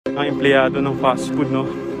mga empleyado ng fast food, no?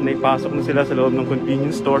 Naipasok na sila sa loob ng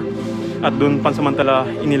convenience store at doon pansamantala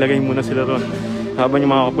inilagay muna sila ron. Habang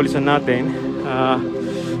yung mga kapulisan natin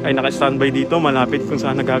ay naka-standby dito malapit kung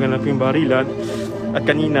saan nagaganap yung barilan. At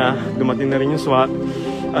kanina dumating na rin yung SWAT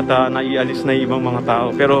at naialis na yung ibang mga tao.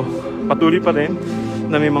 Pero patuloy pa rin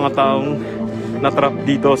na may mga taong na-trap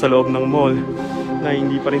dito sa loob ng mall na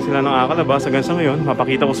hindi pa rin sila nakakalabas. Hanggang sa ngayon,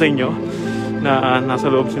 mapakita ko sa inyo na nasa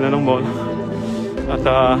loob sila ng mall. At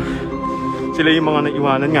sila yung mga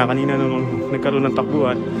naiwanan nga kanina nung nagkaroon ng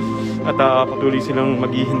takbuhan. At patuloy silang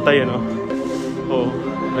maghihintay, ano. Oh,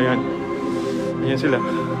 ayan. Ayan sila.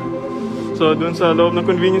 So, dun sa loob ng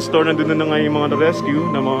convenience store, nandun na nga yung mga rescue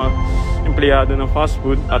na mga empleyado ng fast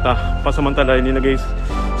food. At pasamantala, nilagay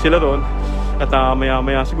sila doon. At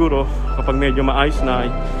maya-maya siguro, kapag medyo maayos na,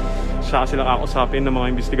 siya silang kakusapin ng mga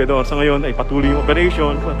investigador. Sa ngayon ay patuloy yung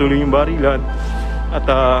operation, patuloy yung barilan. At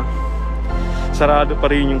sarado pa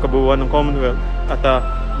rin yung kabuuan ng Commonwealth. At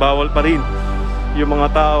bawal pa rin yung mga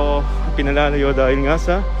tao pinalalayo dahil nga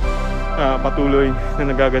sa patuloy na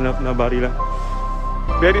nagaganap na barilan.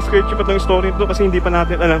 Very sketchy pa itong story ito kasi hindi pa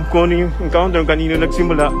natin alam kung ano yung encounter, kanino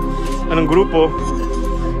nagsimula, anong grupo.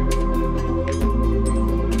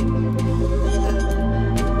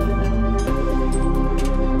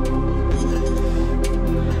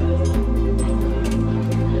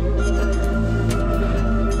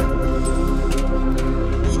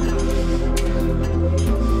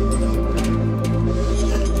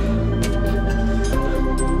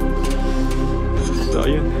 So,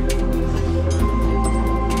 ayun.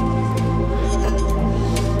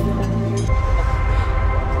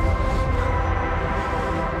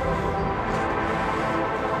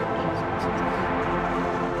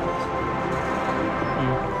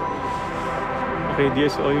 Okay,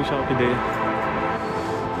 DSO yung QCPD.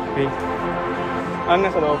 Okay. Ang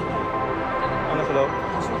nasa loob? Ang nasa loob?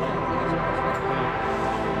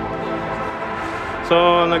 So,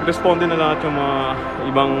 nag-responde na lahat yung mga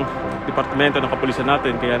ibang departamento ng kapulisan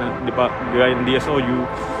natin, kaya gaya ng DSOU,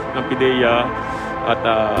 ng PDEA, at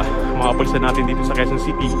mga kapulisan natin dito sa Quezon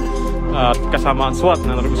City, at kasama ang SWAT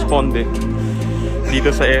na nag-responde dito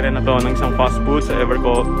sa area na to ng isang fast food sa Ever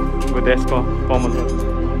Gotesco Commonwealth.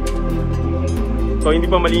 So, hindi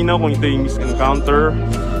pa malinaw kung ito yung encounter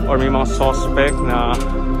or may mga suspect na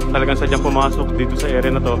talagang sadyang pumasok dito sa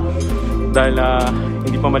area na to dahil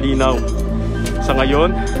hindi pa malinaw. Sa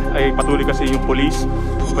ngayon ay patuloy kasi yung police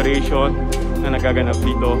operation na nagaganap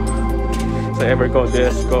dito sa Ever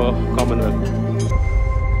Gotesco Commonwealth.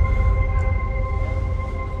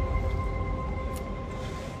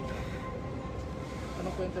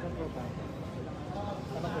 Anong kwento ng tropa?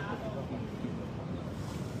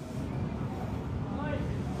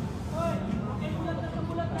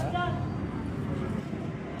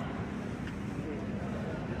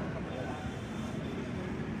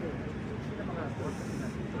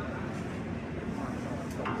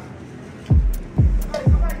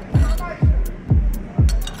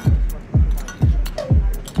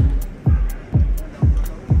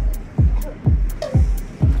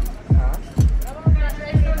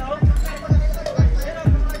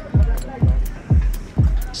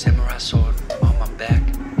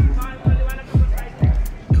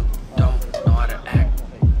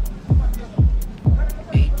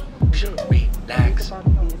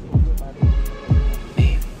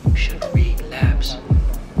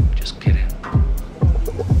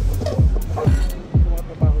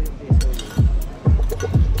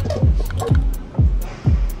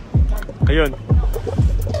 Ayun.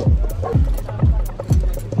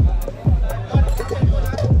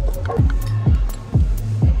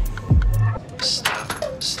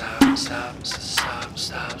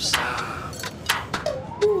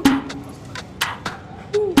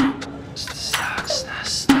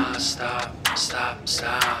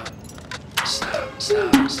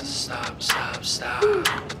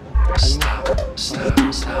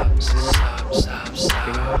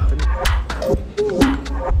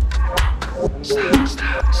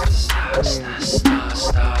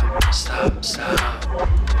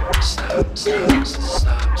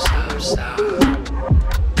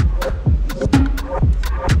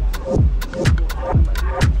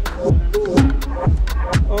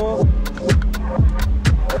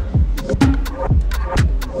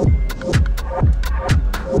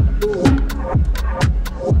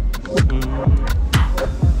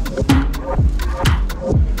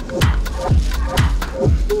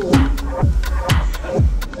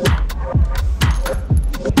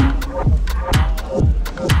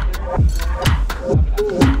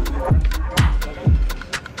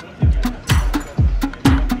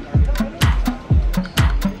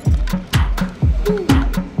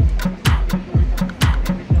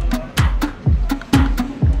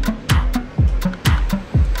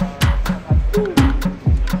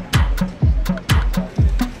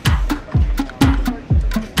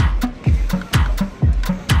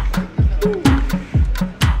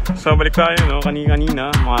 So balik tayo, no?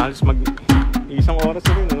 Kanina, mga halos isang oras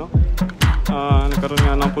na rin, no? Nagkaroon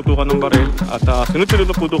nga ng putukan ng baril. At sunod-sunod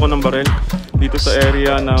na putukan ng baril dito sa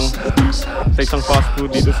area sa isang fast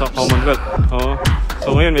food dito sa Commonwealth.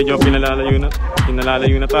 So ngayon medyo pinalalayo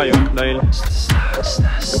na tayo dahil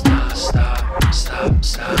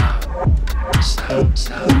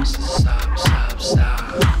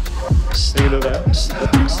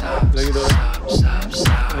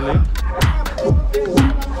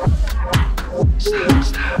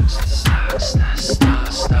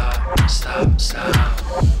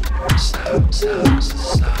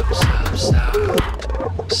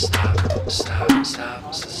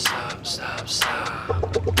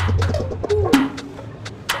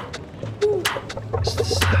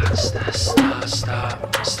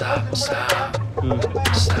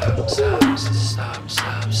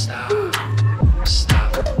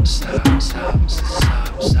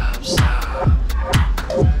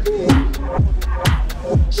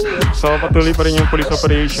So patuloy pa rin yung police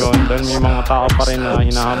operation dahil may mga tao pa rin na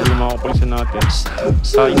hinahabol yung mga kapulisan natin.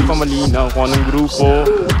 Hindi pa malinaw kung anong grupo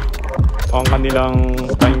o ang kanilang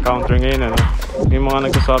encounter ngayon, ano? May mga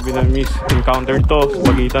nagsasabi na miss-encounter to sa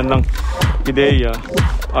pagitan ng PDEA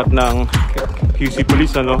at ng QC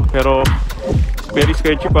police, ano? Pero very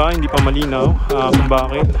sketchy pa, hindi pa malinaw kung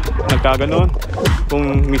bakit nagkaganon,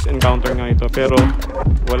 kung miss-encounter nga ito. Pero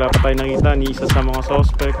wala pa tayo nakita ni isa sa mga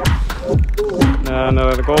suspect na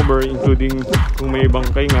na-recover, including kung may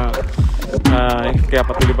bangkay nga. Kaya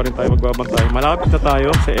patuloy pa rin tayo magbabantay. Malapit na tayo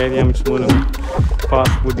sa area mismo ng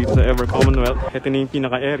fast food dito sa Ever Commonwealth. Ito na yung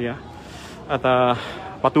pinaka-area. At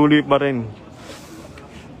patuloy pa rin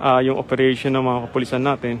yung operation ng mga kapulisan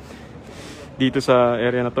natin dito sa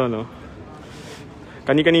area na to, no?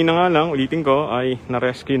 Kanina nga lang, ulitin ko, ay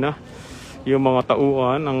na-rescue na yung mga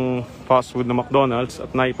tauhan ng fast food na McDonald's at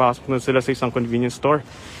naipasok na sila sa isang convenience store.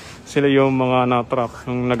 Sila yung mga na-trap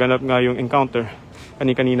nung naganap nga yung encounter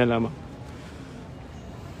kanina lamang.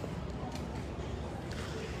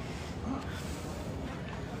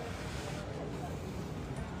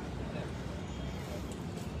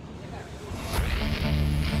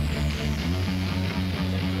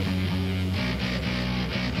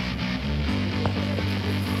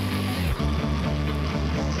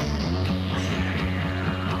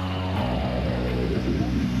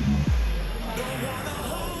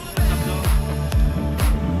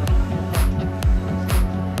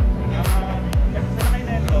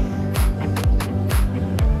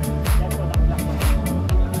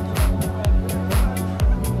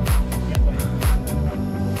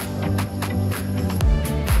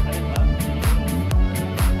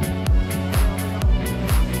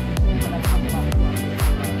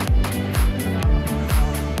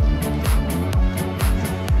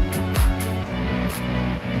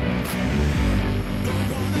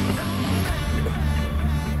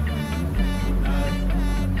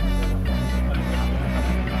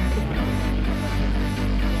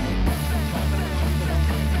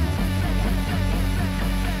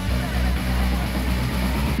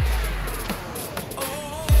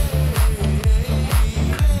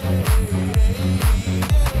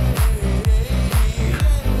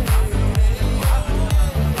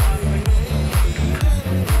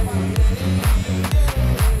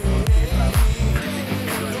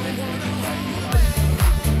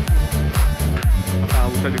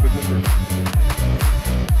 Sa likod mo, sir.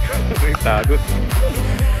 May tagot.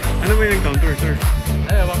 Ano ba yung encounter, sir?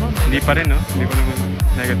 Ay, ewan ko. Hindi pa rin, no? Hindi pa naman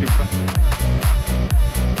negative pa.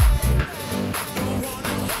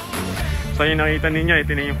 So yung nakita ninyo,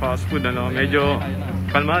 ito na yung fast food, ano? Medyo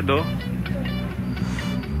kalmado.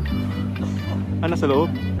 Ano sa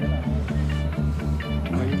loob?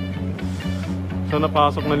 Okay. So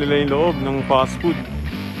napasok na nila yung loob ng fast food.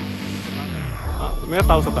 May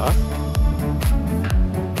tao sa taas?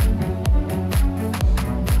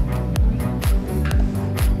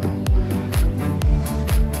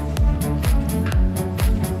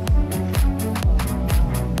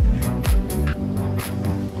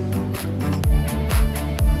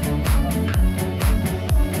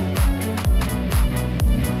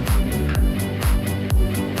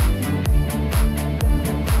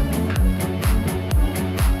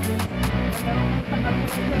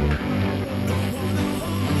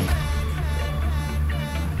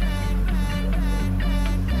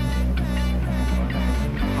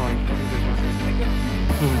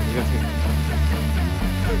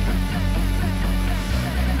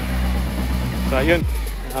 So ayun,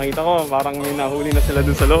 nakita ko parang may nahuli na sila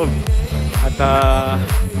dun sa loob. At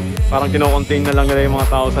parang kino-contain na lang nila yung mga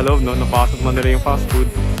tao sa loob, no? Napasok na nila yung fast food.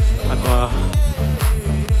 At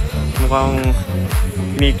mukhang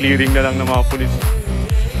kini-clearing na lang ng mga pulis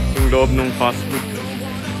yung loob ng fast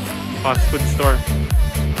food store.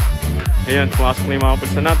 Ayan, pumasok na yung mga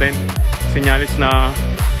kapulisan natin. Sinyalis na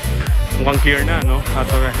mukhang clear na, no? At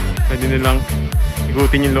pwede nilang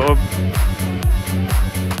igutin yung loob.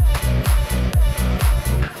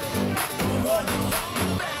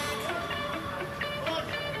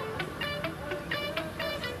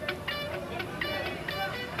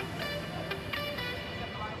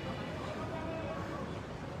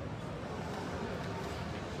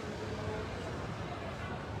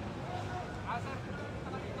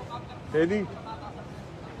 Ready?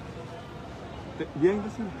 Bien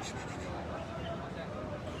kasi.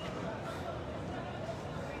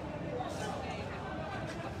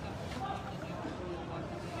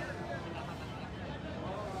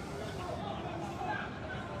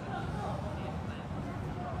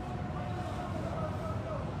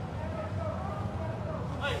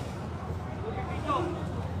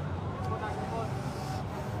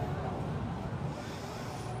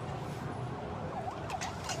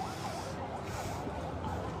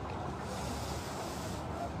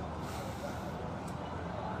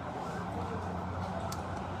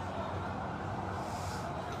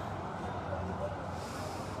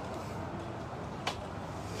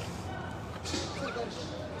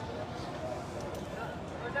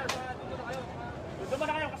 Doon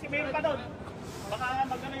na kayo kasi mayroon pa doon. Baka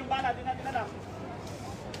magano yung bala, di natin alam.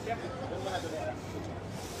 Chef, doon na doon.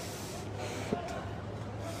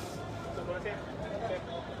 Doon na chef. Chef,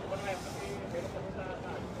 doon na kayo kasi mayroon pa doon sa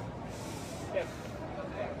chef.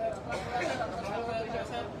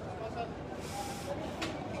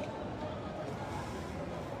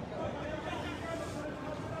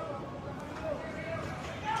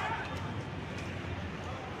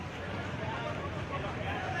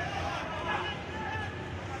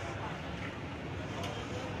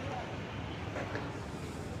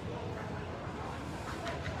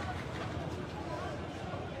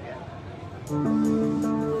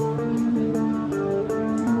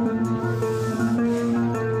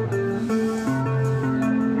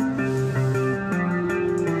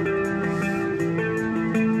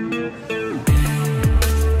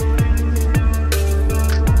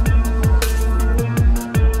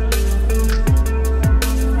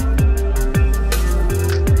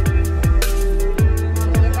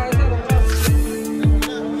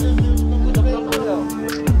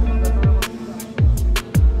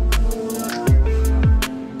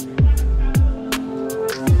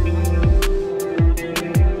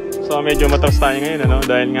 So medyo matras tayo ngayon, ano?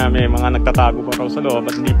 Dahil nga may mga nagtatago pa raw sa loob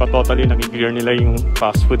at hindi pa totally nakiklear nila yung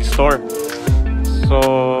fast food store. So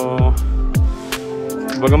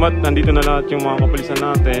bagamat nandito na lahat yung mga kapulisan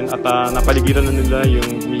natin at napaligiran na nila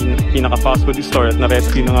yung pinaka fast food store at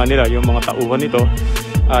na-rescue na nga nila yung mga tauhan nito,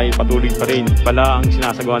 ay patuloy pa rin pala ang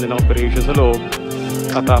sinasagawa nilang operation sa loob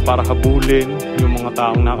at para habulin yung mga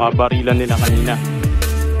taong nakabarilan nila kanina.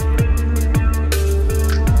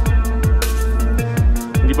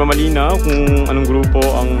 Hindi pa malinaw kung anong grupo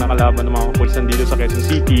ang nakalaban ng mga kapulisan dito sa Quezon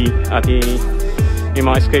City at yung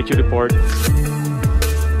mga sketchy report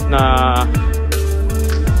na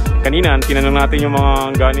kanina tinanong natin yung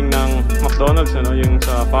mga galing ng McDonald's, ano, yung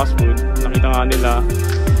sa fast food. Nakita nga nila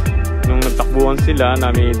nung nagtakbuhan sila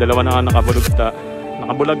na may dalawa na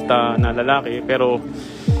nakabulagta na lalaki, pero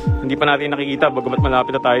hindi pa natin nakikita bagamat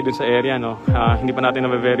malapit na tayo dun sa area, no? Hindi pa natin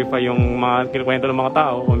na-verify yung mga kinukwento ng mga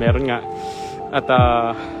tao o meron nga. At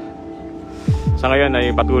sa ngayon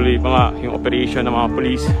ay patuloy pa nga yung operation ng mga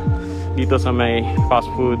police dito sa may fast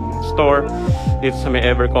food store dito sa may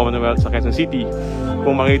Ever Commonwealth sa Quezon City.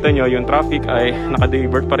 Kung makita nyo, yung traffic ay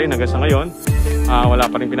naka-divert pa rin hanggang sa ngayon. Wala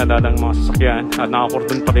pa rin pinadadang mga sasakyan at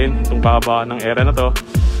nakakordon pa rin itong baba ng area na to.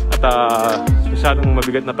 At masyadong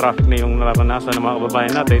mabigat na traffic na yung nararanasan ng mga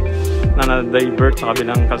kababayan natin na na-divert sa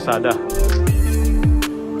kabilang kalsada.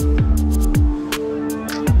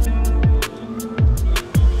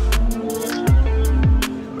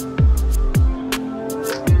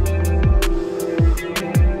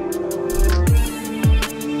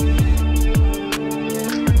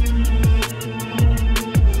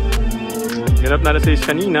 Ganap na alas 6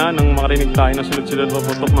 kanina nang makarinig tayo ng sunod-sunod na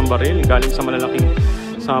putok ng baril galing sa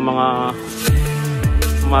mga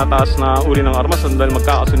mataas na uri ng armas dahil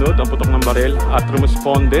magkakasunod ang putok ng baril at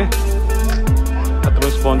rumusponde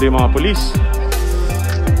yung mga pulis.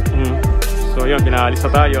 So yun, pinaalis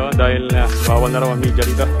na tayo dahil bawal na raw ang media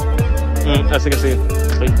dito. Sige.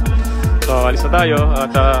 Okay. So alis na tayo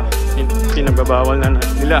at pinagbabawal na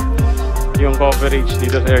nila yung coverage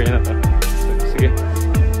dito sa area na to. Sige.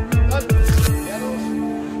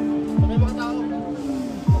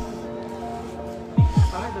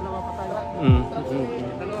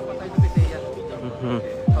 Dalawa pa tayo sa PDEA.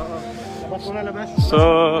 Oo. So,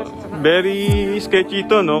 very sketchy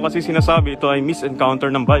ito, no? Kasi sinasabi ito ay misencounter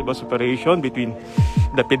ng bypass operation between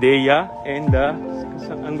the PDEA and the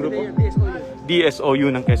ang grupo? DSOU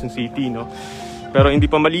ng Quezon City, no? Pero hindi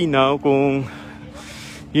pa malinaw kung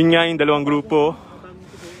yun nga yung dalawang grupo,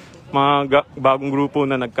 mga bagong grupo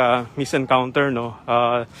na nagka-misencounter, no?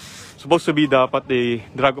 Supposed to be dapat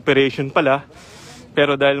drug operation pala,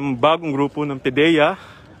 pero dahil bagong grupo ng PDEA,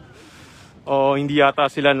 o hindi yata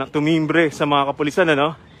sila tumimbre sa mga kapulisan,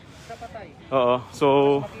 ano? Oo.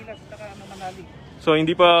 So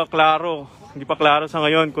hindi pa klaro sa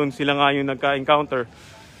ngayon kung sila nga yung nagka-encounter.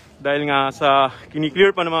 Dahil nga sa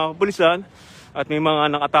kiniklear pa ng mga kapulisan at may mga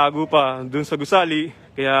nakatago pa dun sa gusali.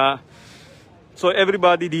 Kaya so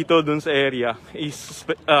everybody dito dun sa area is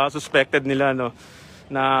suspected nila, no,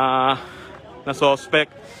 na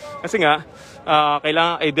suspect. Kasi nga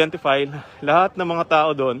kailangan identify lahat ng mga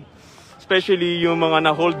tao doon, especially yung mga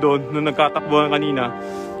na-hold doon nung nagkatakbuhan kanina,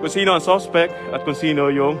 kung sino ang suspect at kung sino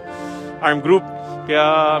yung armed group.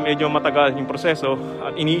 Kaya medyo matagal yung proseso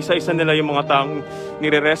at iniisa-isa nila yung mga taong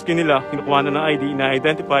nire-rescue nila, kinukuha na ng ID,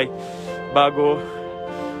 na-identify bago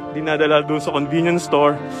dinadala doon sa convenience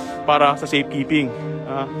store para sa safekeeping.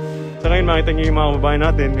 Sa ngayon makita niyo yung mga kababayan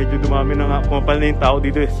natin, medyo dumami na nga, pumapal na yung tao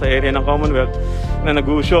dito sa area ng Commonwealth na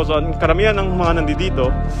nag-uusyo. So karamihan ng mga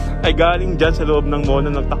nandito ay galing dyan sa loob ng mall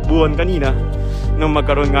na nagtakbuhan kanina nang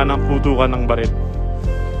magkaroon nga ng putukan ng baril.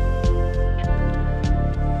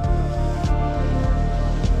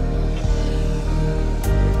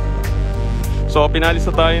 So pinalis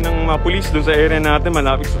na tayo ng mga pulis doon sa area natin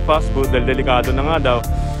malapit sa fast food dahil delikado na nga daw.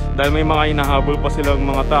 Dahil may mga hinahabol pa silang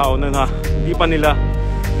mga tao na hindi pa nila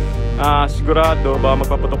sigurado ba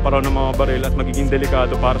magpaputok pa raw ng mga baril at magiging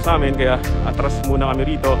delikado para sa amin. Kaya atras muna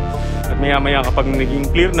kami rito at maya maya kapag naging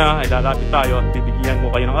clear na ay lalapit tayo at bibigyan ko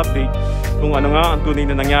kayo ng update kung ano nga ang tunay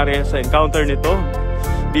na nangyari sa encounter nito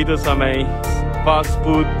dito sa may fast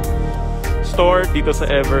food store dito sa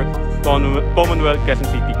Ever Commonwealth Quezon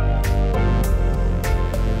City.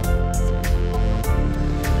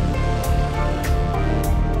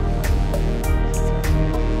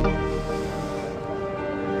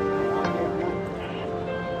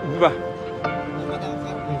 Diba?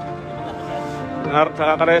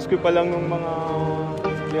 Nakaka-rescue pa lang ng mga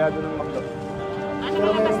empleyado ng McDo.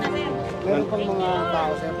 Meron pang mga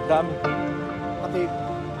tao, sir. Dami. Pati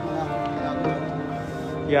mga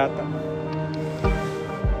yata.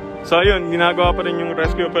 So ayun, ginagawa pa rin yung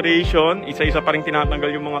rescue operation. Isa-isa pa rin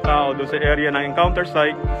tinatanggal yung mga tao doon sa area ng encounter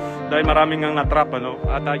site dahil maraming ngang natrap, ano?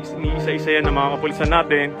 At isa-isa yan ng mga kapulisan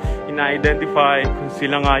natin, ina-identify kung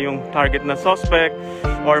sila nga yung target na suspect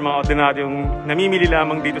or mga ordinaryong namimili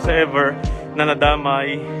lamang dito sa Ever na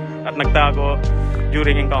nadamay at nagtago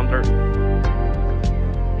during encounter.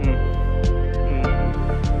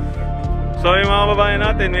 So yung mga kababayan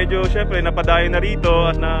natin, medyo syempre napadayo na rito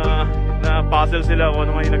at na-puzzle sila kung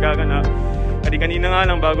ano nga yung nagaganap. Kasi kanina nga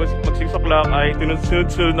lang bago mag 6 o'clock ay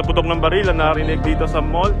sunod-sunod na putok ng barilan na narinig dito sa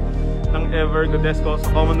mall ng Ever Gotesco sa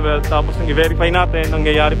Commonwealth. Tapos nang i-verify natin,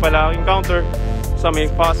 nangyayari pala ang encounter sa may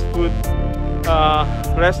fast food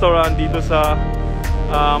restaurant dito sa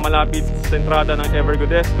malapit sa entrada ng Ever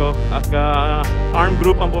Gotesco. At armed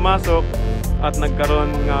group ang pumasok at nagkaroon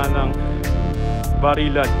nga ng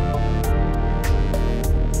barilan.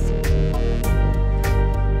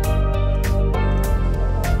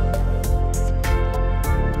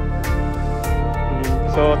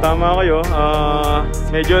 So tama kayo,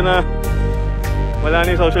 medyo na wala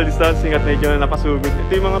na yung social distancing at medyo na napasugod.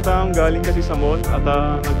 Ito yung mga taong galing kasi sa mall at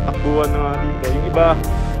nagtakbuhan na nga dito. Yung iba,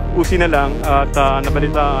 usi na lang at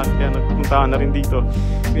nabalitaan kaya nagpuntahan na rin dito.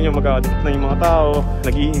 Yun yung mag-a-adapt na yung mga tao,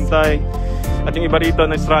 naghihintay. At yung iba rito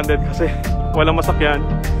na stranded kasi walang masakyan.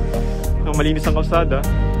 Malinis ang kalsada.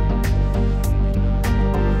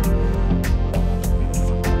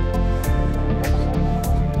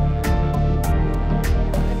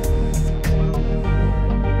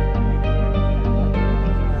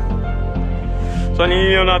 So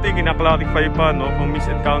ninyo natin, kinaklarify pa, no, kung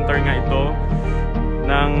misencounter nga ito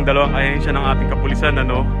ng dalawang ahensya ng ating kapulisan,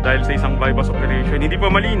 ano, dahil sa isang bypass operation. Hindi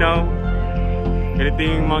pa malinaw. Ganito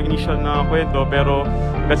yung mga initial na kwento, pero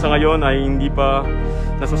hanggang sa ngayon ay hindi pa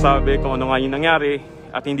nasasabi kung ano nga yung nangyari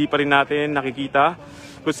at hindi pa rin natin nakikita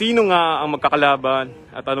kung sino nga ang magkakalaban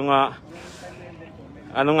at ano nga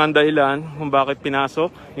ang dahilan kung bakit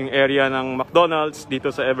pinasok yung area ng McDonald's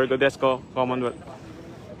dito sa Ever Gotesco Commonwealth.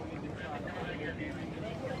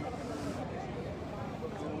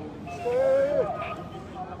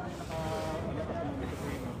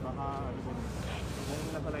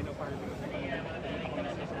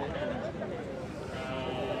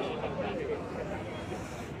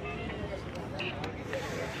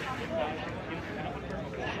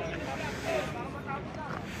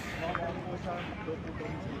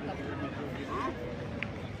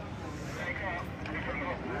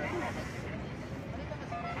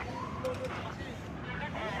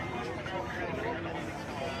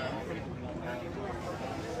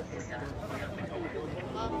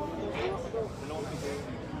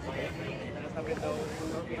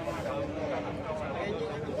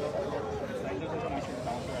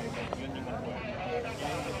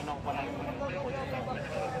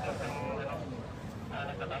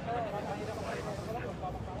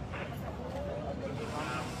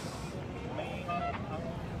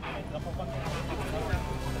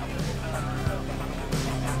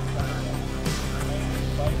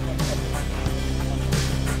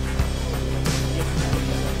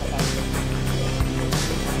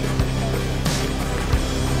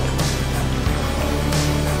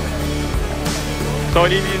 So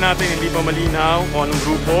ililiin natin, hindi pa malinaw kung anong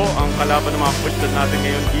grupo ang kalaban ng mga kapulisan natin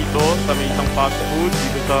ngayon dito sa may isang fast food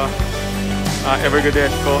dito sa Ever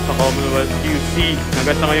Gotesco sa Commonwealth QC.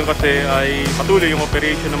 Hanggang sa ngayon kasi ay patuloy yung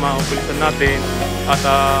operation ng mga kapulisan natin at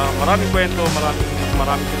maraming kwento,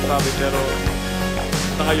 maraming sinasabi, pero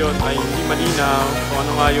sa ngayon ay hindi malinaw kung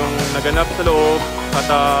ano nga yung naganap sa loob at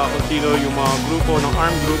kung sino yung mga grupo ng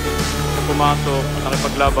armed group na pumasok at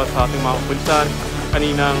nakipaglaban sa ating mga kapulisan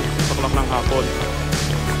kaninang 6 o'clock ng hapon.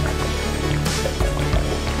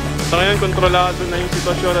 Sa ngayon, kontrolado na yung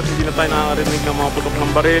sitwasyon at hindi na tayo nakakarinig ng mga putok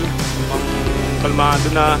ng baril. Ang kalmado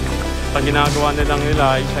na ang ginagawa nilang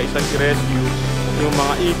nila ay sa isang i-rescue yung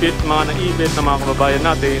mga naibit na mga kababayan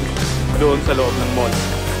natin doon sa loob ng mall.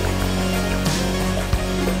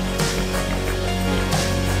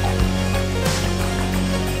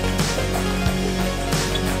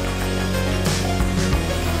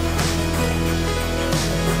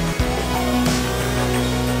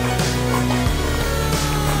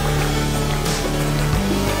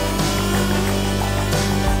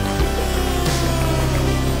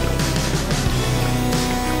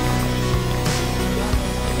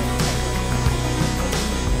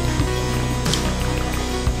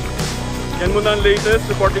 Yan muna ang latest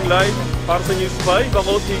reporting live para sa News 5.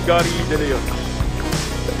 Ako si Gary De Leon.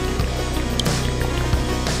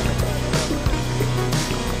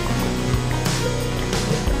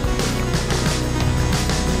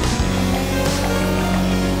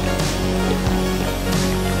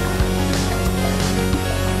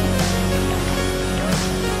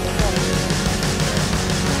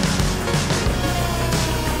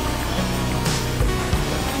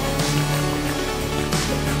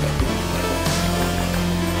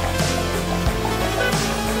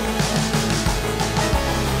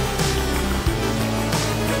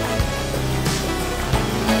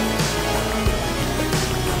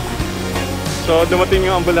 So dumating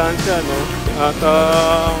yung ambulansya, no? At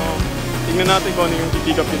tingnan natin kung ano yung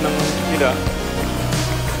titikapin ng nila.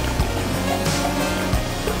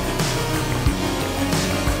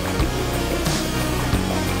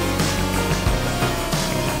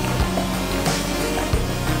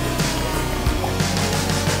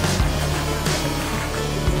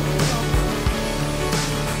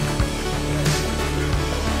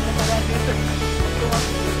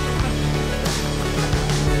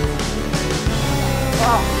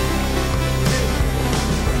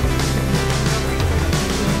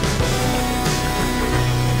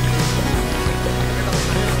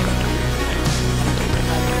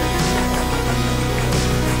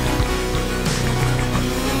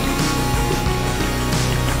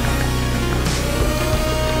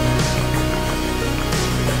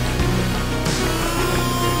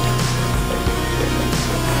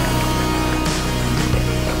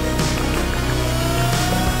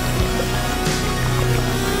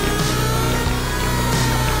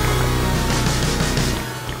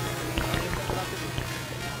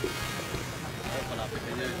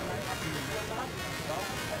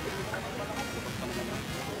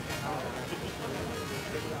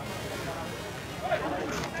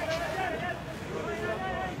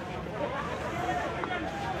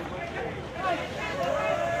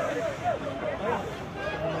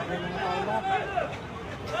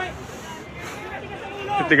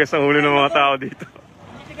 Tigas ang ulo ng mga tao dito.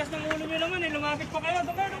 Tigas ng ulo nyo naman eh. Lumapit pa kayo.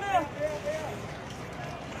 Doon kayo.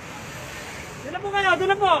 Doon na po kayo. Doon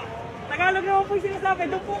na po. Tagalog naman po yung sinasabi.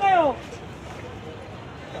 Doon po kayo.